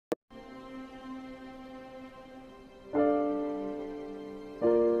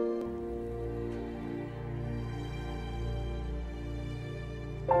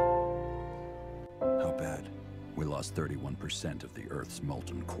lost 31% of the Earth's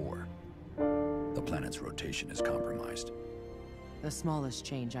molten core. The planet's rotation is compromised. The smallest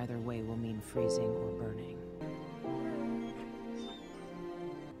change either way will mean freezing or burning.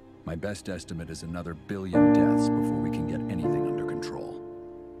 My best estimate is another 1 billion deaths before we can get anything under control.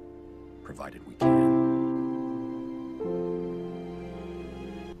 Provided we can.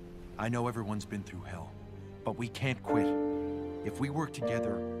 I know everyone's been through hell, but we can't quit. If we work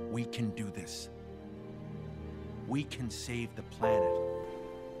together, we can do this. We can save the planet.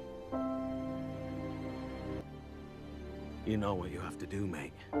 You know what you have to do,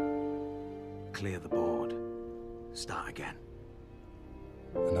 mate. Clear the board. Start again.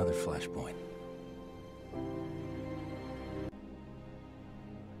 Another Flashpoint.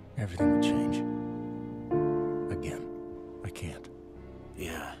 Everything would change. Again. I can't.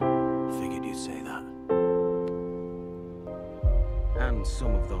 Yeah, figured you'd say that. And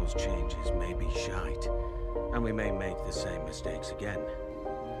some of those changes may be shite, and we may make the same mistakes again.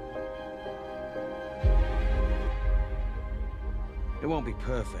 It won't be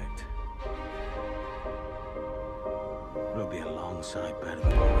perfect. It'll be a long sight better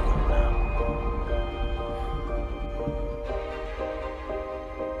than what we got now.